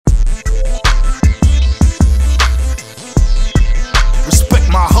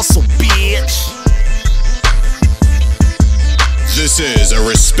bitch. This is a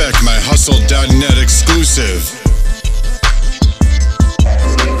RespectMyHustle.net exclusive.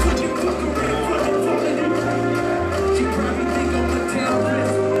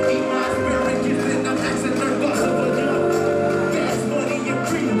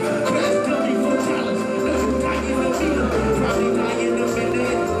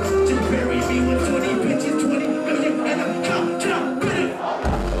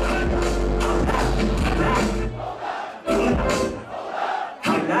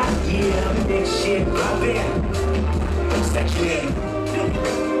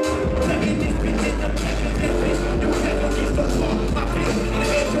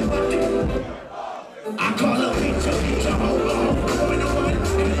 I call up bitch, hold on.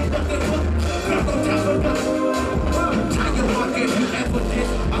 Tie your mark if you ever diss.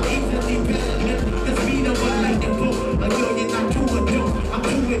 I'm easily better than the speed of a lightning bolt. A million, not two or two. I'm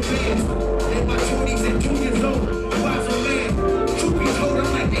too advanced. In my 20s and 2 years old. Wise a man. Truth be told, I'm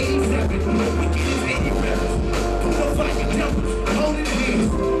like 87. Wicked as 80 rebels. Who will fight the devils? Holding hands.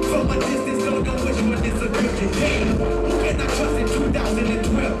 From a distance, don't know which one is a good day. Who can I trust in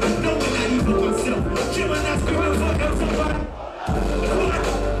 2012? No one, not even myself. Gemini screaming for help somebody. What?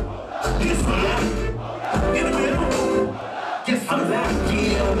 This one? In the middle? Yes, I'm like,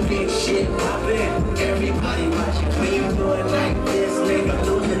 yeah, big shit poppin'. Everybody watching when you do it like this, nigga,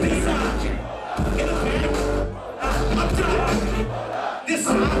 losing this object. In the middle? I'm done. This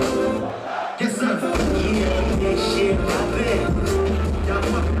one? Yes, sir. Yeah, big shit poppin'. Y'all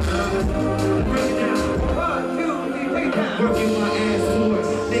fucking break it down. 1, 2, 3, working my ass for it.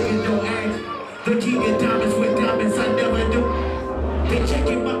 Niggas don't ask. The king of diamonds with diamonds, I never do. They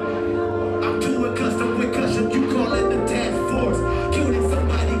checking my. I'm too accustomed with cushion. You call it the task force. Killing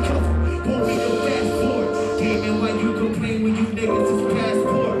somebody comfort. Want me to fast forward. Gaming why you complain when you niggas is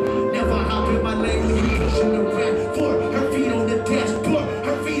passport. Never hop in my lane when you pushing the rap for. Her feet on the dashboard.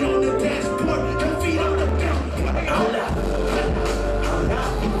 Her feet on the dashboard. Her feet on the dashboard. Hold up. Hold up.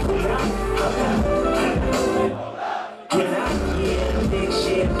 Hold up. Hold up. Hold up. Yeah, big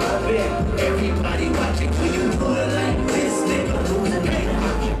shit poppin'. Everybody watching when you do it like this, nigga losing their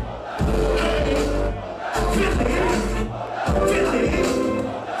option. Hey, feel it,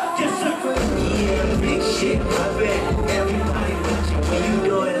 yes sir. Yeah, big shit poppin'. Everybody watching when you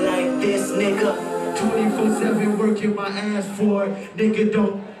do it like this, nigga. 24/7 working my ass for it, nigga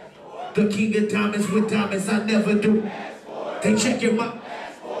don't. The king of diamonds with diamonds, I never do. They checking my.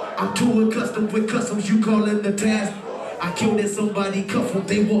 I'm too accustomed with customs, you callin' the task. I killed at somebody cuffle,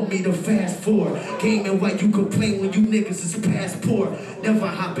 they want me to fast forward. Gaming why you complain when you niggas is passport. Never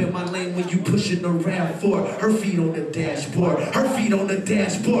hop in my lane when you pushing the rap for. Her feet on the dashboard, her feet on the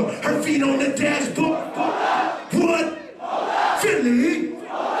dashboard, her feet on the dashboard. What? Philly?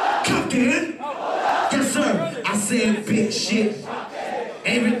 Compton? Yes sir, I said big shit.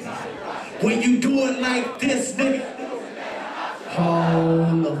 When you do it like this, nigga.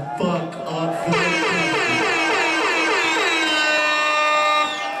 Hold the fuck up,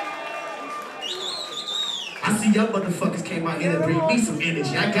 I see y'all motherfuckers came out here to bring me some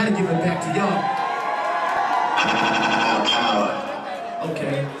energy. I gotta give it back to y'all.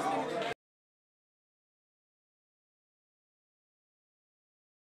 Okay.